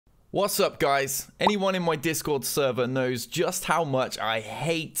What's up, guys? Anyone in my Discord server knows just how much I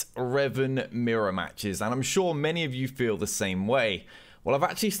hate Revan mirror matches, and I'm sure many of you feel the same way. Well, I've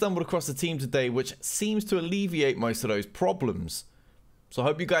actually stumbled across a team today which seems to alleviate most of those problems. So I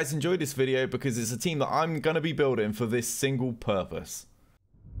hope you guys enjoyed this video because it's a team that I'm going to be building for this single purpose.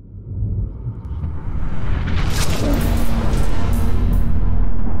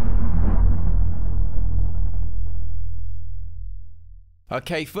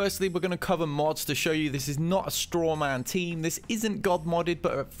 Okay, firstly we're going to cover mods to show you this is not a straw man team. This isn't god modded,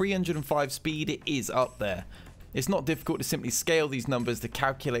 but at 305 speed it is up there. It's not difficult to simply scale these numbers to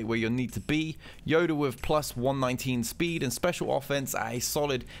calculate where you'll need to be. Yoda with plus 119 speed and special offense at a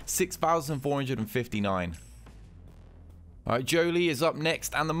solid 6,459. Alright, Jolie is up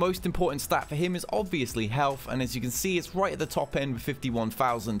next, and the most important stat for him is obviously health, and as you can see it's right at the top end with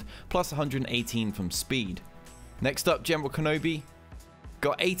 51,000 plus 118 from speed. Next up, General Kenobi.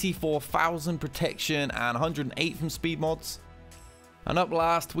 Got 84,000 protection and 108 from speed mods. And up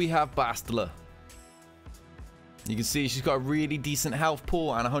last we have Bastila. You can see she's got a really decent health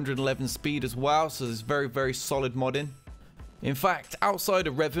pool and 111 speed as well, so it's very solid modding. In fact, outside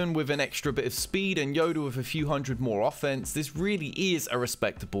of Revan with an extra bit of speed and Yoda with a few hundred more offense, this really is a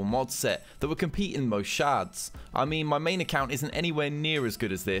respectable mod set that will compete in most shards. I mean, my main account isn't anywhere near as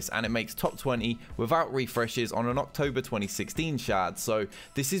good as this, and it makes top 20 without refreshes on an October 2016 shard, so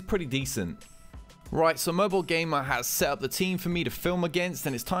this is pretty decent. Right, so Mobile Gamer has set up the team for me to film against,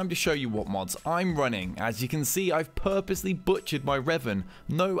 and it's time to show you what mods I'm running. As you can see, I've purposely butchered my Revan.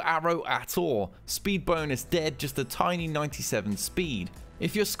 No arrow at all. Speed bonus dead, just a tiny 97 speed.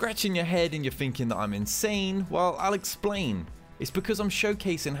 If you're scratching your head and you're thinking that I'm insane, well, I'll explain. It's because I'm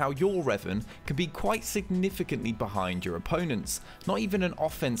showcasing how your Revan can be quite significantly behind your opponents. Not even an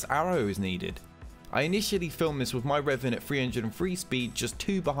offense arrow is needed. I initially filmed this with my Revan at 303 speed, just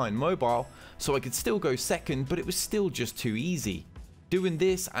 2 behind mobile, so I could still go second, but it was still just too easy. Doing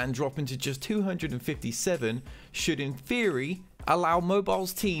this and dropping to just 257 should in theory allow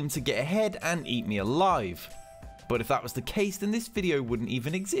mobile's team to get ahead and eat me alive. But if that was the case, then this video wouldn't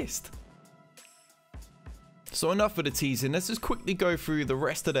even exist. So enough of the teasing, let's just quickly go through the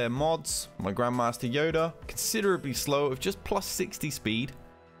rest of their mods. My Grandmaster Yoda, considerably slow with just plus 60 speed.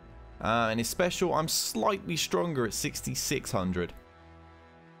 And his special, I'm slightly stronger at 6,600.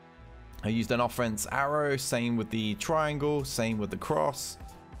 I used an offense arrow, same with the triangle, same with the cross.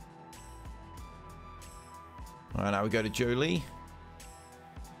 Alright, now we go to Jolie.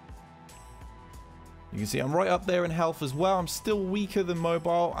 You can see I'm right up there in health as well. I'm still weaker than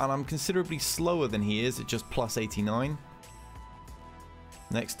mobile, and I'm considerably slower than he is at just plus 89.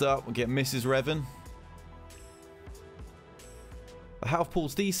 Next up, we'll get Mrs. Revan. The health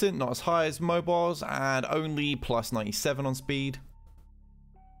pool's decent, not as high as mobiles, and only plus 97 on speed.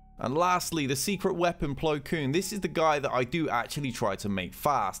 And lastly, the secret weapon Plo Koon. This is the guy that I do actually try to make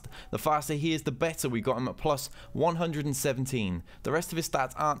fast. The faster he is, the better. We got him at plus 117. The rest of his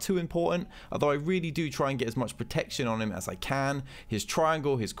stats aren't too important, although I really do try and get as much protection on him as I can. His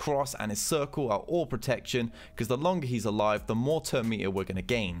triangle, his cross, and his circle are all protection, because the longer he's alive, the more turn meter we're going to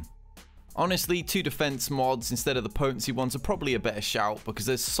gain. Honestly, 2 defense mods instead of the potency ones are probably a better shout because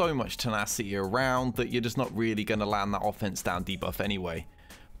there's so much tenacity around that you're just not really going to land that offense down debuff anyway.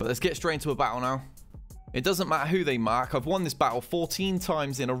 But let's get straight into a battle now. It doesn't matter who they mark. I've won this battle 14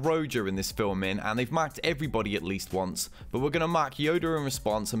 times in a row during this filming, and they've marked everybody at least once. But we're going to mark Yoda in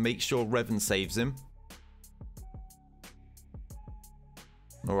response and make sure Revan saves him.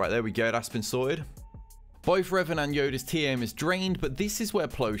 Alright, there we go. That's been sorted. Both Revan and Yoda's TM is drained, but this is where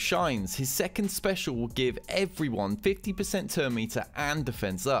Plo shines. His second special will give everyone 50% turn meter and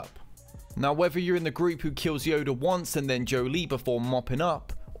defense up. Now, whether you're in the group who kills Yoda once and then Jolie before mopping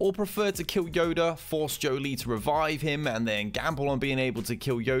up, or prefer to kill Yoda, force Jolie to revive him, and then gamble on being able to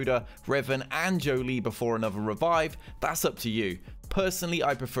kill Yoda, Revan and Jolie before another revive, that's up to you. Personally,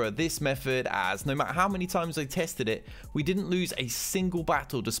 I prefer this method as no matter how many times I tested it, we didn't lose a single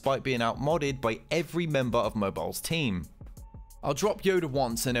battle despite being outmodded by every member of Mobile's team. I'll drop Yoda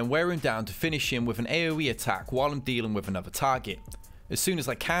once and then wear him down to finish him with an AoE attack while I'm dealing with another target. As soon as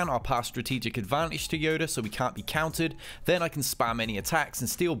I can, I'll pass strategic advantage to Yoda so he can't be countered, then I can spam any attacks and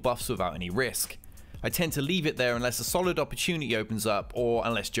steal buffs without any risk. I tend to leave it there unless a solid opportunity opens up or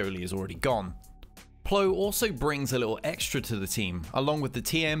unless Jolie is already gone. Plo also brings a little extra to the team. Along with the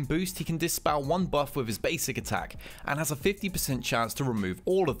TM boost, he can dispel 1 buff with his basic attack and has a 50% chance to remove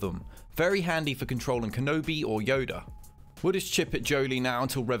all of them. Very handy for controlling Kenobi or Yoda. We'll just chip at Jolie now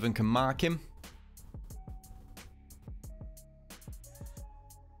until Revan can mark him.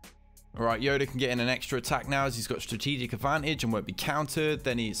 Alright, Yoda can get in an extra attack now as he's got strategic advantage and won't be countered.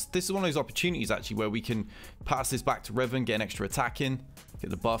 Then this is one of those opportunities actually where we can pass this back to Revan, get an extra attack in,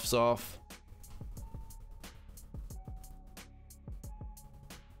 get the buffs off.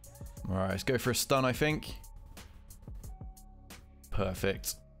 Alright, let's go for a stun, I think.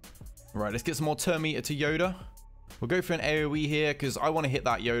 Perfect. Right, let's get some more turn meter to Yoda. We'll go for an AoE here because I want to hit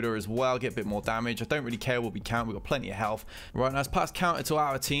that Yoda as well, get a bit more damage. I don't really care what we count, we've got plenty of health. Right, now let's pass counter to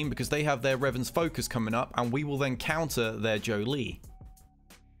our team because they have their Revan's focus coming up and we will then counter their Jolee.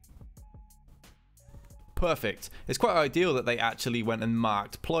 Perfect. It's quite ideal that they actually went and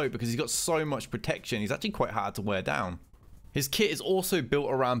marked Plo because he's got so much protection, he's actually quite hard to wear down. His kit is also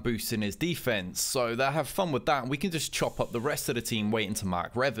built around boosting his defense, so they'll have fun with that and we can just chop up the rest of the team waiting to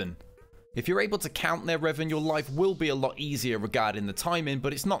mark Revan. If you're able to count their Revan, your life will be a lot easier regarding the timing,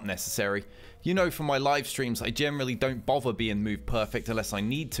 but it's not necessary. You know from my live streams, I generally don't bother being moved perfect unless I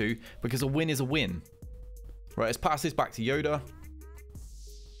need to, because a win is a win. Right, let's pass this back to Yoda.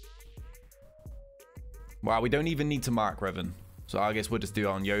 Wow, we don't even need to mark Revan. So I guess we'll just do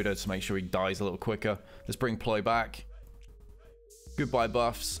it on Yoda to make sure he dies a little quicker. Let's bring Plo back. Goodbye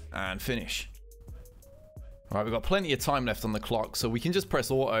buffs, and finish. Alright, we've got plenty of time left on the clock, so we can just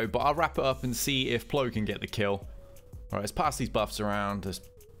press auto, but I'll wrap it up and see if Plo can get the kill. Alright, let's pass these buffs around. Let's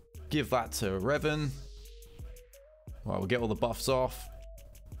give that to Revan. Alright, we'll get all the buffs off.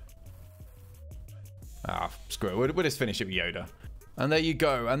 Ah, screw it. We'll just finish it with Yoda. And there you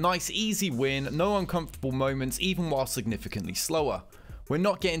go. A nice, easy win. No uncomfortable moments, even while significantly slower. We're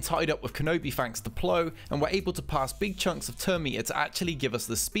not getting tied up with Kenobi thanks to Plo, and we're able to pass big chunks of turn meter to actually give us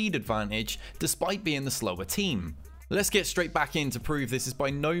the speed advantage, despite being the slower team. Let's get straight back in to prove this is by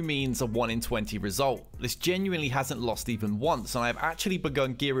no means a 1 in 20 result. This genuinely hasn't lost even once, and I have actually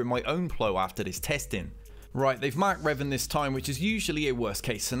begun gearing my own Plo after this testing. Right, they've marked Revan this time, which is usually a worst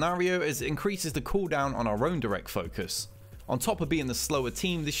case scenario as it increases the cooldown on our own direct focus. On top of being the slower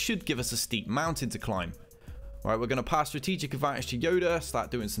team, this should give us a steep mountain to climb. Alright, we're going to pass strategic advantage to Yoda,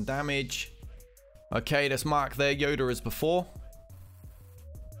 start doing some damage. Okay, let's mark their Yoda as before.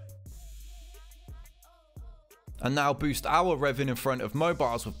 And now boost our Revan in front of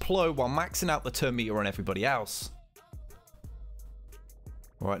mobiles with Plo while maxing out the turn meter on everybody else.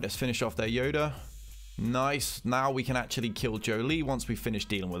 Alright, let's finish off their Yoda. Nice, now we can actually kill Jolee once we finish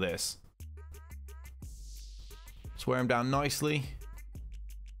dealing with this. Let's wear him down nicely.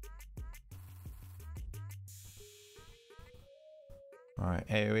 Alright,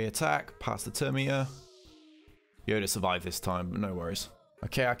 AoE attack, pass the turn meter. Yoda survived this time, but no worries.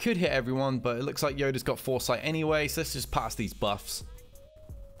 Okay, I could hit everyone, but it looks like Yoda's got foresight anyway, so let's just pass these buffs.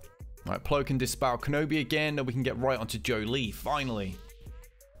 Alright, Plo can dispel Kenobi again, and we can get right onto Jolee, finally.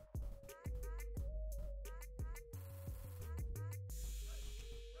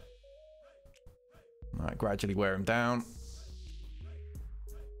 Alright, gradually wear him down.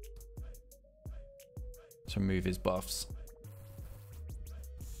 Let's remove his buffs.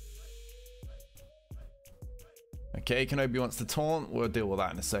 Okay, Kenobi wants to taunt. We'll deal with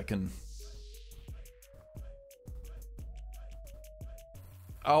that in a second.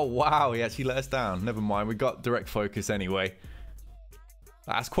 Oh, wow. He actually let us down. Never mind. We got direct focus anyway.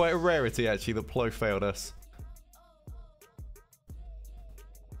 That's quite a rarity, actually, that Plo failed us.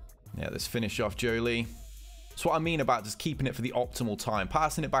 Yeah, let's finish off Jolee. That's what I mean about just keeping it for the optimal time.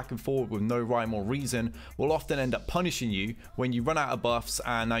 Passing it back and forward with no rhyme or reason will often end up punishing you when you run out of buffs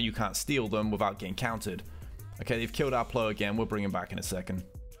and now you can't steal them without getting countered. Okay, they've killed our Plo again. We'll bring him back in a second.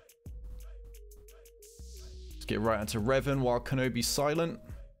 Let's get right into Revan while Kenobi's silent.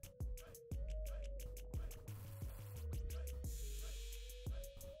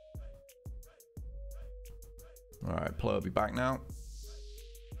 Alright, Plo will be back now.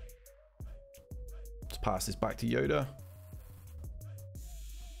 Let's pass this back to Yoda.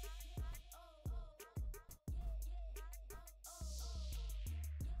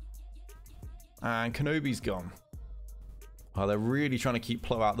 And Kenobi's gone. Oh, they're really trying to keep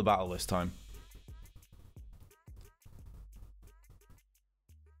Plo out of the battle this time.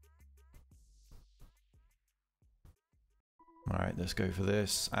 Alright, let's go for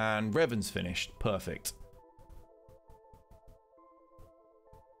this. And Revan's finished. Perfect.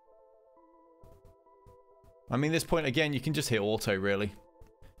 I mean, this point again, you can just hit auto, really.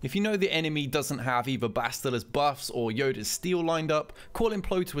 If you know the enemy doesn't have either Bastila's buffs or Yoda's steel lined up, calling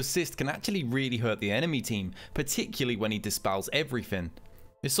Plo to assist can actually really hurt the enemy team, particularly when he dispels everything.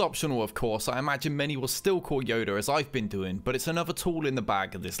 It's optional, of course. I imagine many will still call Yoda as I've been doing, but it's another tool in the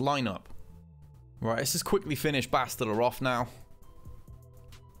bag of this lineup. Right, let's just quickly finish Bastila off now.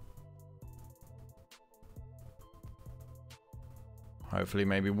 Hopefully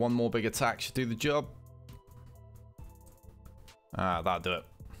maybe one more big attack should do the job. Ah, that'll do it.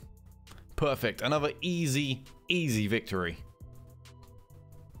 Perfect. Another easy victory.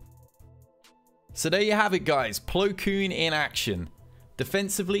 So there you have it, guys. Plo Koon in action.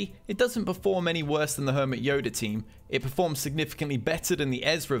 Defensively, it doesn't perform any worse than the Hermit Yoda team. It performs significantly better than the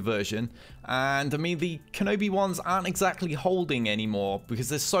Ezra version. And I mean, the Kenobi ones aren't exactly holding anymore because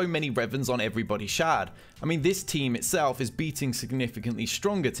there's so many Revans on everybody's shard. I mean, this team itself is beating significantly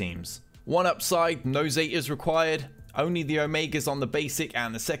stronger teams. One upside, no Zetas required. Only the Omegas on the basic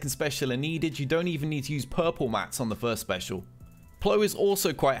and the second special are needed. You don't even need to use purple mats on the first special. Plo is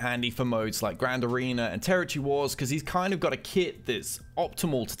also quite handy for modes like Grand Arena and Territory Wars because he's kind of got a kit that's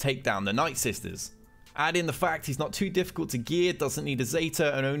optimal to take down the Night Sisters. Add in the fact he's not too difficult to gear, doesn't need a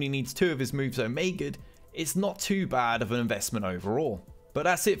Zeta and only needs 2 of his moves Omega'd, it's not too bad of an investment overall. But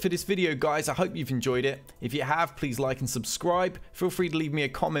that's it for this video, guys. I hope you've enjoyed it. If you have, please like and subscribe. Feel free to leave me a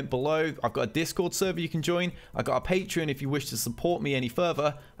comment below. I've got a Discord server you can join. I've got a Patreon if you wish to support me any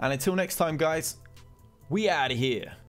further. And until next time, guys, we out of here.